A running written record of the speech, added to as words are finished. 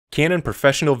Canon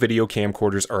professional video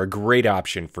camcorders are a great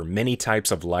option for many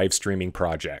types of live streaming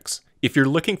projects. If you're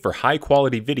looking for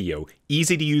high-quality video,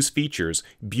 easy-to-use features,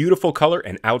 beautiful color,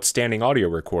 and outstanding audio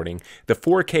recording, the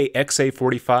 4K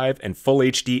XA45 and Full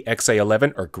HD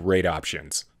XA11 are great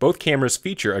options. Both cameras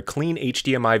feature a clean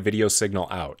HDMI video signal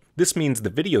out. This means the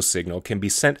video signal can be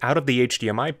sent out of the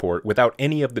HDMI port without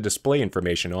any of the display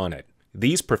information on it.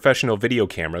 These professional video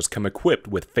cameras come equipped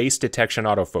with face detection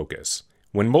autofocus.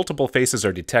 When multiple faces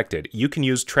are detected, you can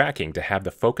use tracking to have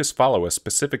the focus follow a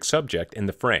specific subject in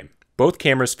the frame. Both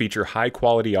cameras feature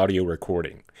high-quality audio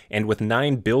recording, and with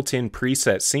 9 built-in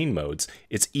preset scene modes,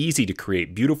 it's easy to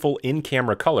create beautiful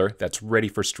in-camera color that's ready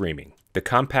for streaming. The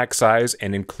compact size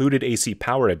and included AC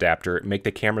power adapter make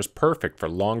the cameras perfect for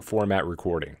long-format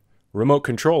recording. Remote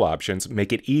control options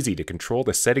make it easy to control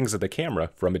the settings of the camera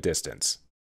from a distance.